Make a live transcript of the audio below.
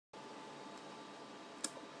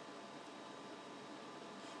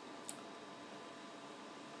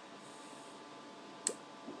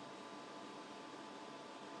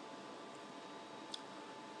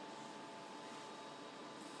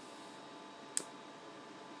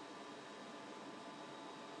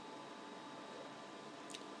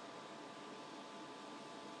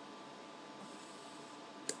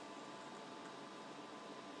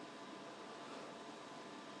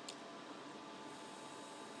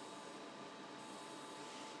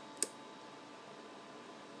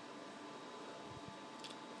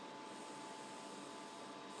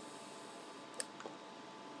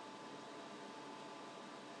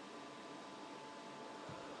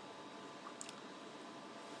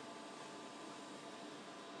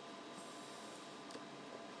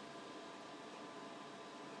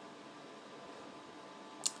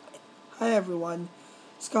Hi everyone,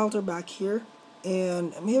 Schalter back here,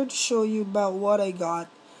 and I'm here to show you about what I got.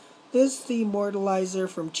 This is the Inmortalizer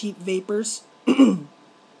from Cheap Vapers, and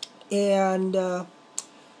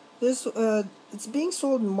it's being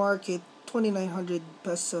sold in market 2,900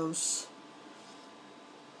 pesos,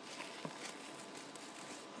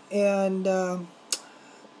 and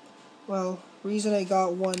well, reason I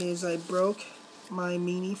got one is I broke my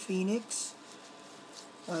Mini Phoenix.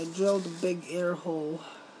 I drilled a big air hole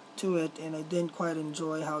to it and I didn't quite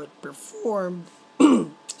enjoy how it performed,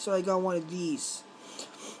 so I got one of these.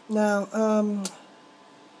 Now,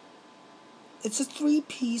 it's a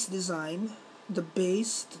three-piece design. The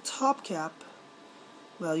base, the top cap,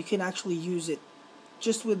 well, you can actually use it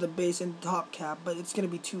just with the base and the top cap, but it's going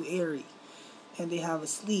to be too airy. And they have a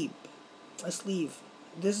sleeve.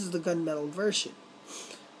 This is the gunmetal version.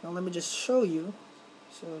 Now let me just show you.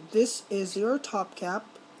 So this is your top cap.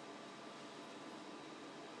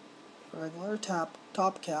 Regular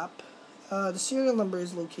top cap. The serial number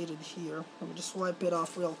is located here. Let me just wipe it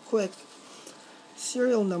off real quick.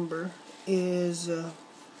 Serial number is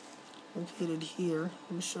located here.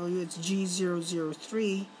 Let me show you. It's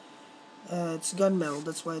G003. It's gunmetal.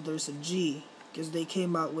 That's why there's a G, because they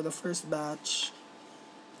came out with a first batch,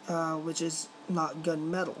 which is not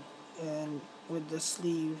gunmetal, and with the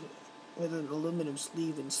sleeve, with an aluminum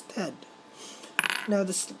sleeve instead. Now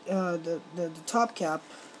the top cap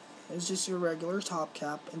is just your regular top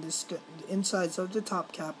cap, and the insides of the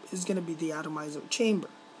top cap is going to be the atomizer chamber.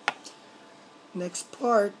 Next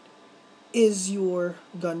part is your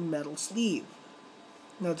gunmetal sleeve.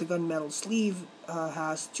 Now the gunmetal sleeve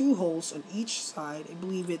has two holes on each side. I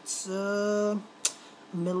believe it's a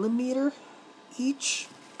millimeter each,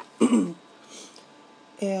 and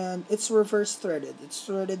it's reverse threaded. It's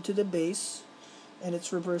threaded to the base, and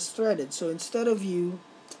it's reverse threaded. So instead of you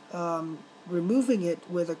removing it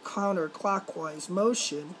with a counterclockwise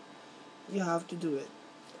motion, you have to do it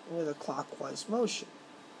with a clockwise motion.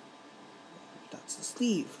 That's the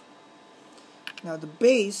sleeve. Now the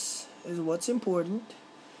base is what's important.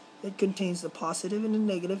 It contains the positive and the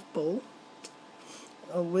negative pole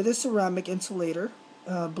with a ceramic insulator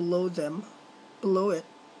below it.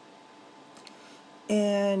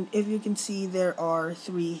 And if you can see, there are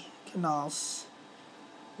three canals,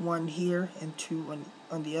 one here and two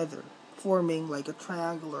on the other, forming like a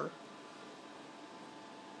triangular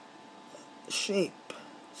shape.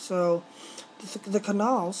 So the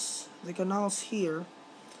canals here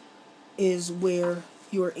is where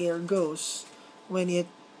your air goes when it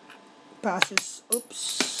passes.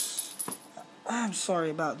 Oops, I'm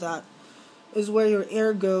sorry about that. Is where your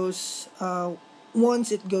air goes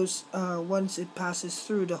once it passes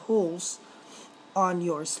through the holes on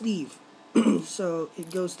your sleeve. So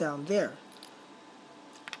it goes down there.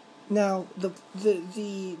 Now the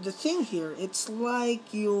thing here, it's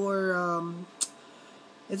like your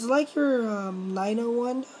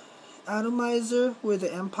 901 atomizer with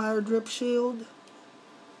the Empire drip shield.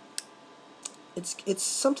 It's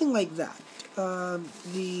something like that.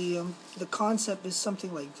 The concept is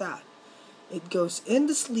something like that. It goes in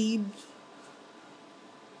the sleeve,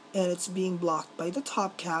 and it's being blocked by the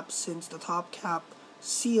top cap, since the top cap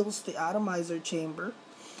seals the atomizer chamber.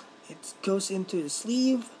 It goes into the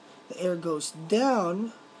sleeve, the air goes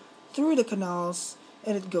down through the canals,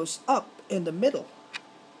 and it goes up in the middle.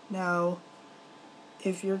 Now,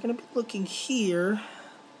 if you're going to be looking here,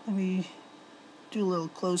 let me do a little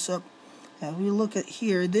close-up. Now, if you look at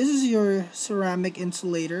here, this is your ceramic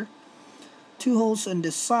insulator. Two holes on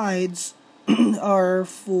the sides are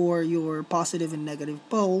for your positive and negative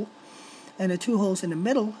pole, and the two holes in the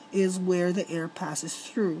middle is where the air passes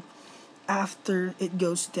through after it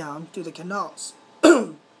goes down to the canals.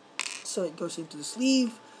 So it goes into the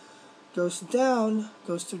sleeve, goes down,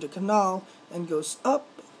 goes through the canal, and goes up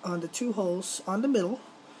on the two holes on the middle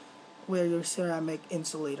where your ceramic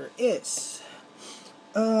insulator is.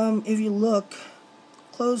 If you look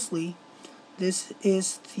closely, this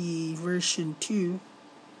is the version 2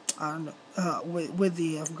 with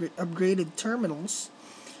the upgraded terminals.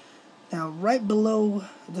 Now right below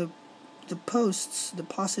the posts, the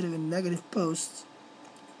positive and negative posts,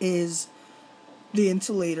 is the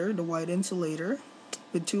insulator, the white insulator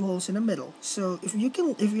with two holes in the middle. So if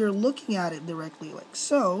you're looking at it directly like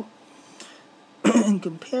so and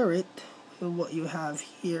compare it with what you have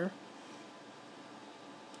here,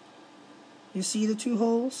 you see the two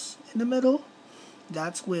holes in the middle?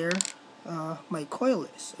 That's where my coil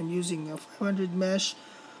is. I'm using a 500 mesh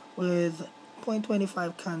with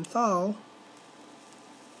 0.25 Kanthal,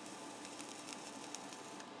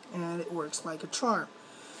 and it works like a charm.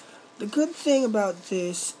 The good thing about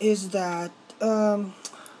this is that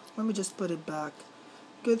let me just put it back.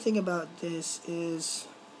 Good thing about this is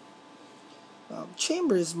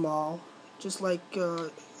chamber is small, just like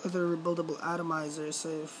other rebuildable atomizers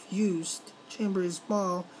I've used. Chamber is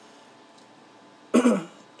small,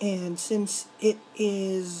 and since it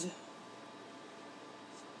is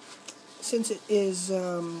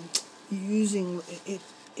using it,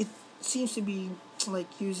 it seems to be like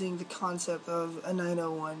using the concept of a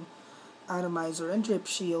 901 atomizer and drip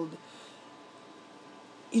shield.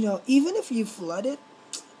 You know, even if you flood it,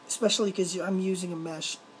 especially because I'm using a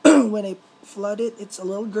mesh, when I flood it, it's a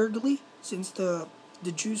little gurgly since the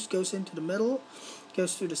juice goes into the middle,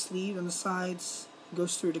 goes through the sleeve and the sides,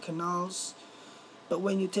 goes through the canals. But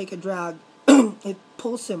when you take a drag, it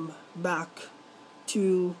pulls him back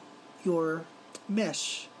to your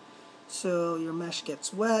mesh. So your mesh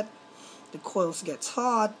gets wet, the coils gets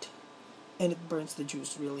hot, and it burns the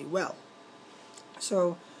juice really well.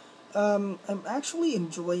 So I'm actually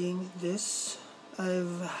enjoying this.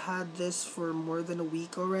 I've had this for more than a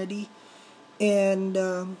week already, and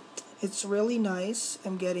it's really nice.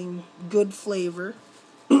 I'm getting good flavor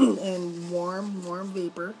and warm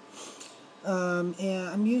vapor. And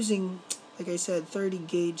I'm using, like I said, 30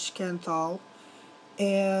 gauge Kanthal,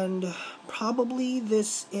 and probably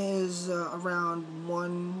this is around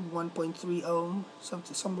 1.3 ohm,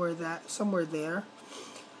 somewhere there.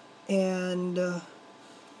 And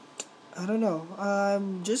I don't know,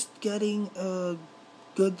 I'm just getting a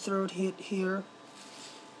good throat hit here,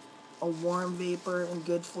 a warm vapor and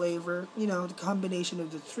good flavor. You know, the combination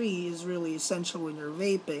of the three is really essential when you're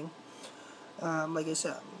vaping. Like I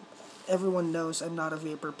said, everyone knows I'm not a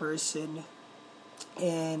vapor person,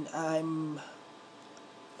 and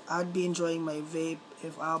I'd be enjoying my vape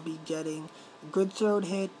if I'll be getting a good throat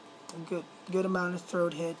hit, a good amount of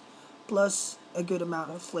throat hit, plus a good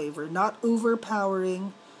amount of flavor. Not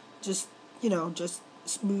overpowering, just, you know, just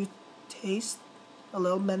smooth taste, a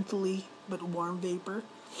little mentally, but warm vapor.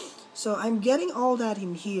 So I'm getting all that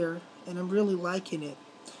in here, and I'm really liking it.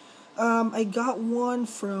 I got one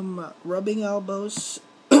from Rubbing Elbows,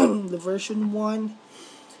 the version 1,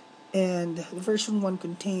 and the version 1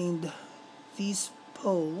 contained these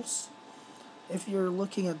poles. If you're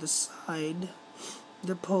looking at the side,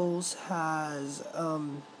 the poles has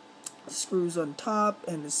screws on top,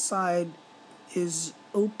 and the side is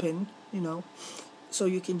open, you know, so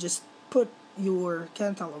you can just put your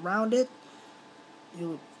Kanthal around it,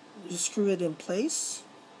 you screw it in place,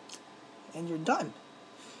 and you're done.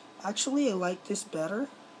 Actually, I like this better.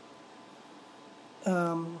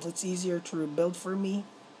 It's easier to rebuild for me,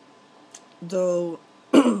 though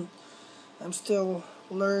I'm still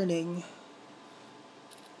learning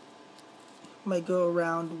my go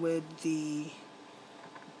around with the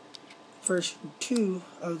version 2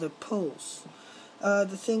 of the poles.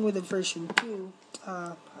 The thing with the version 2,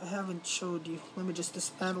 I haven't showed you. Let me just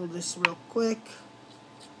dismantle this real quick.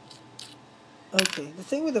 Okay, the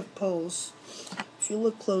thing with the poles, if you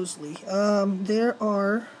look closely, there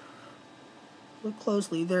are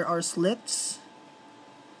slits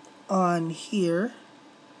on here.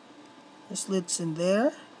 There's slits in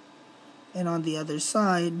there, and on the other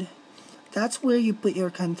side. That's where you put your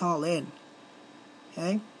Kanthal in.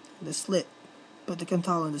 Okay, the slit. Put the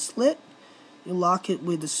Kanthal in the slit. You lock it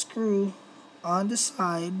with the screw on the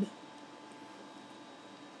side,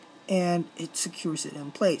 and it secures it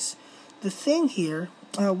in place. The thing here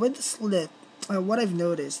with the slit, what I've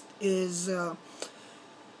noticed is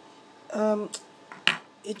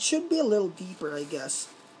it should be a little deeper, I guess,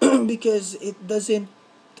 because it doesn't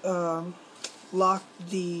lock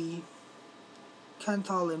the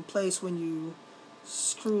Kanthal in place when you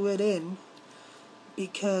screw it in,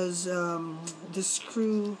 because the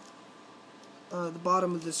screw, the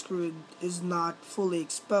bottom of the screw is not fully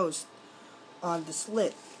exposed on the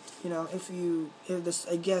slit. You know,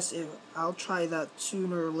 I'll try that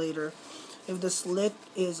sooner or later. If the slit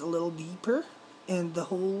is a little deeper and the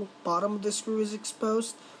whole bottom of the screw is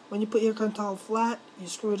exposed, when you put your Kanthal flat, you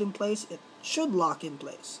screw it in place, it should lock in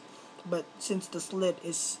place. But since the slit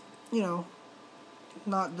is, you know,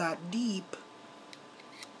 not that deep,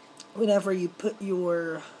 whenever you put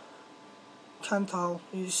your Kanthal,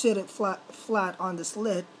 you sit it flat on the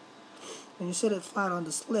slit, and you sit it flat on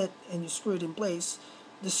the slit and you screw it in place,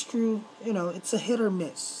 the screw, you know, it's a hit or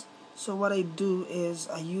miss. So what I do is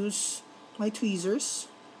I use my tweezers,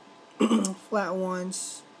 flat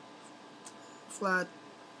ones, flat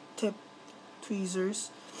tip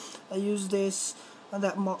tweezers. I use this on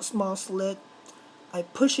that small slit. I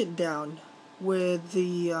push it down with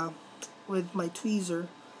my tweezer.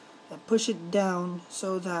 I push it down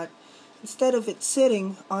so that instead of it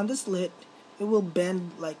sitting on the slit, it will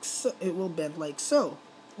bend like so.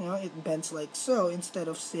 it bends like so instead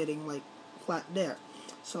of sitting like flat there.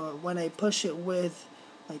 So when I push it with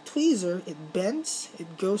my tweezer, it bends,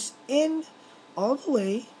 it goes in all the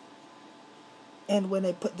way, and when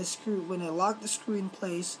I lock the screw in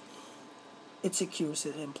place, it secures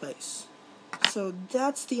it in place. So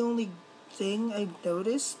that's the only thing I've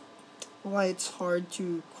noticed why it's hard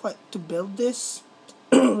to build this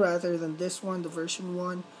rather than this one, the version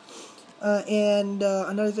 1. And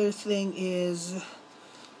another thing is,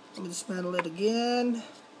 let me dismantle it again.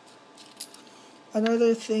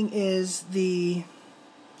 Another thing is the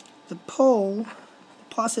pole,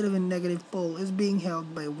 the positive and negative pole, is being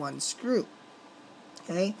held by one screw.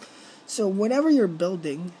 Okay, so whenever you're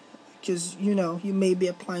building, because you may be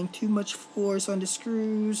applying too much force on the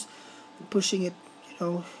screws, pushing it,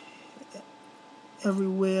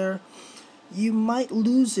 everywhere, you might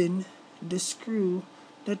loosen the screw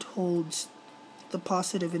that holds the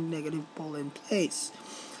positive and negative pole in place.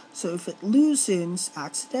 So if it loosens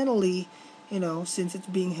accidentally, since it's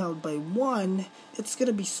being held by one, it's going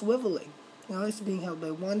to be swiveling. It's being held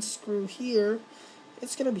by one screw here,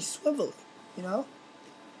 it's going to be swiveling,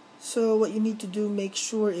 So what you need to do, make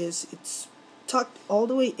sure is it's tucked all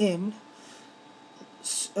the way in,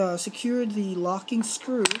 secure the locking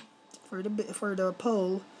screw for the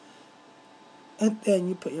pole, and then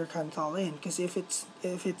you put your console in. Because if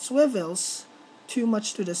it swivels too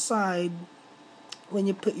much to the side, when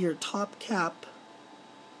you put your top cap,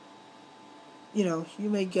 you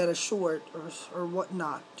may get a short or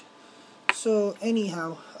whatnot. So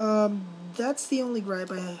anyhow, that's the only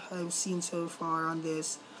gripe I've seen so far on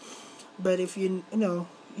this. But if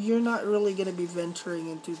you're not really going to be venturing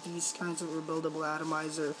into these kinds of rebuildable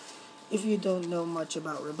atomizer if you don't know much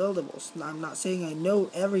about rebuildables. Now, I'm not saying I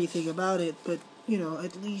know everything about it, but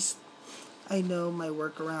at least I know my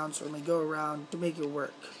workarounds or my go around to make it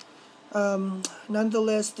work.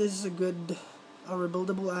 Nonetheless, this is a good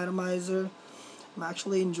rebuildable atomizer. I'm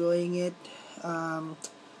actually enjoying it. Well,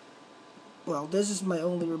 this is my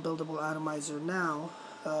only rebuildable atomizer now.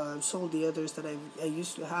 I've sold the others that I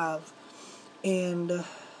used to have, and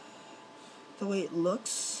the way it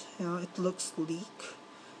looks, it looks sleek,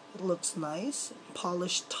 it looks nice.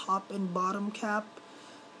 Polished top and bottom cap,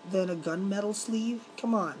 then a gunmetal sleeve.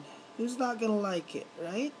 Come on, who's not gonna like it,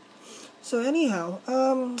 right? So anyhow,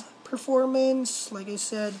 performance, like I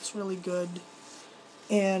said, it's really good,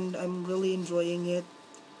 and I'm really enjoying it.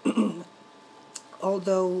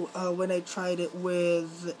 Although when I tried it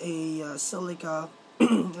with a silica,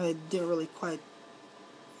 I didn't really quite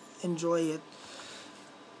enjoy it.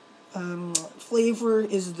 Flavor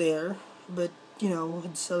is there, but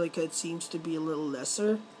with silica it seems to be a little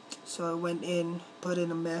lesser. So I went in, put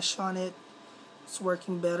in a mesh on it. It's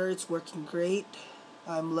working better. It's working great.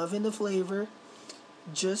 I'm loving the flavor,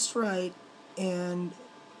 just right, and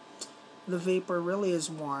the vapor really is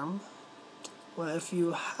warm. Well, if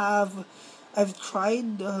you have, I've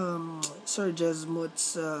tried Sir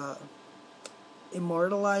Jesmut's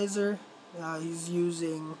Inmortalizer. He's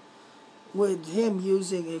using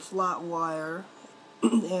a flat wire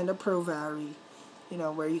and a ProVary,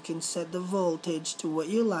 where you can set the voltage to what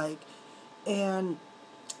you like, and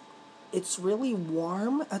it's really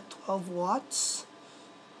warm at 12 watts.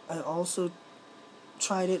 I also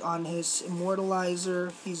tried it on his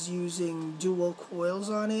Inmortalizer. He's using dual coils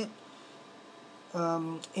on it,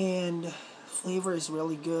 and flavor is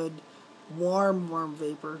really good. Warm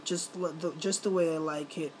vapor, just the way I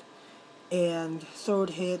like it, and throat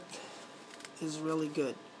hit is really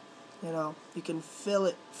good. You can feel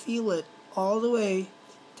it all the way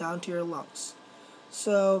down to your lungs.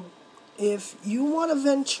 So if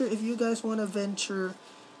you guys want to venture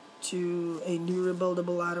to a new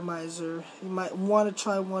rebuildable atomizer, you might want to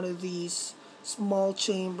try one of these small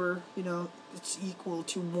chamber. It's equal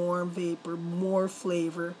to warm vapor, more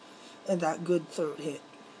flavor, and that good throat hit.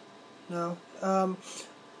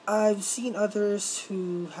 I've seen others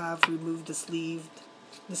who have removed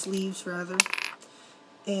the sleeves rather,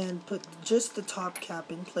 and put just the top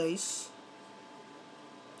cap in place.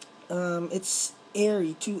 It's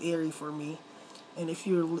too airy for me. And if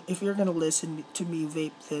you're gonna listen to me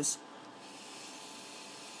vape this,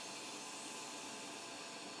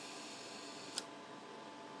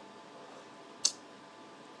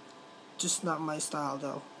 just not my style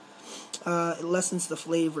though. It lessens the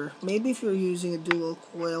flavor. Maybe if you're using a dual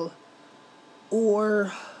coil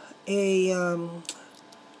or a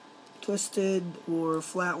twisted or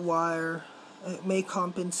flat wire, it may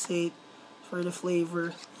compensate for the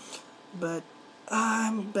flavor, but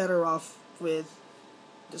I'm better off with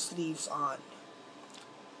the sleeves on.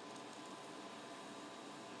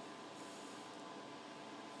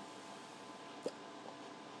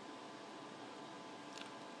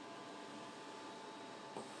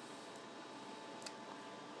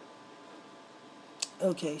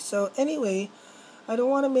 Okay, so anyway, I don't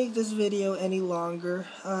want to make this video any longer.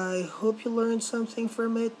 I hope you learned something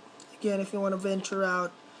from it. Again, if you want to venture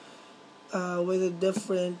out with a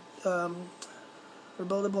different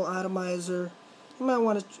rebuildable atomizer, you might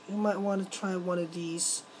want to try one of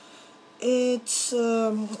these. It's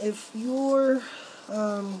if you're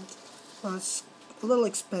well, it's a little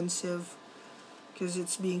expensive because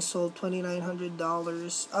it's being sold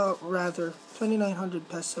 $2,900. Rather 2,900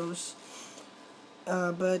 pesos.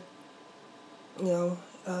 But you know,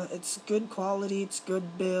 it's good quality. It's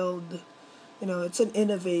good build. You know, it's an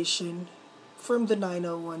innovation from the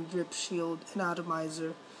 901 drip shield and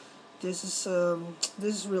atomizer. This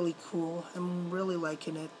is really cool. I'm really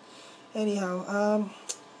liking it. Anyhow,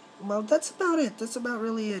 well, that's about it. That's about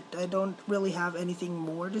really it. I don't really have anything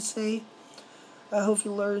more to say. I hope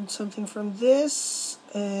you learned something from this,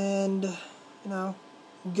 and you know,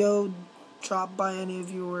 go drop by any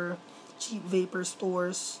of your cheap vapor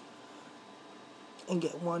stores and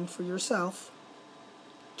get one for yourself.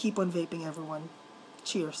 Keep on vaping, everyone.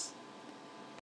 Cheers.